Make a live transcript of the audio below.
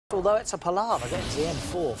Although it's a palaver getting to the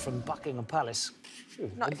M4 from Buckingham Palace.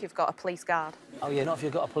 Not if you've got a police guard. Oh, yeah, not if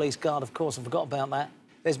you've got a police guard, of course. I forgot about that.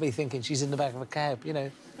 There's me thinking she's in the back of a cab, you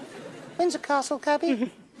know. Windsor Castle,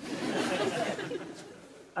 cabby?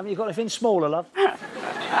 Haven't you got anything smaller, love?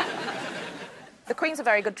 The Queen's a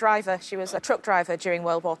very good driver. She was a truck driver during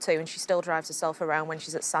World War II, and she still drives herself around when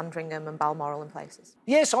she's at Sandringham and Balmoral and places.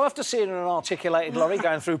 Yes, I have to see her in an articulated lorry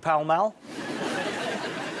going through Pall Mall.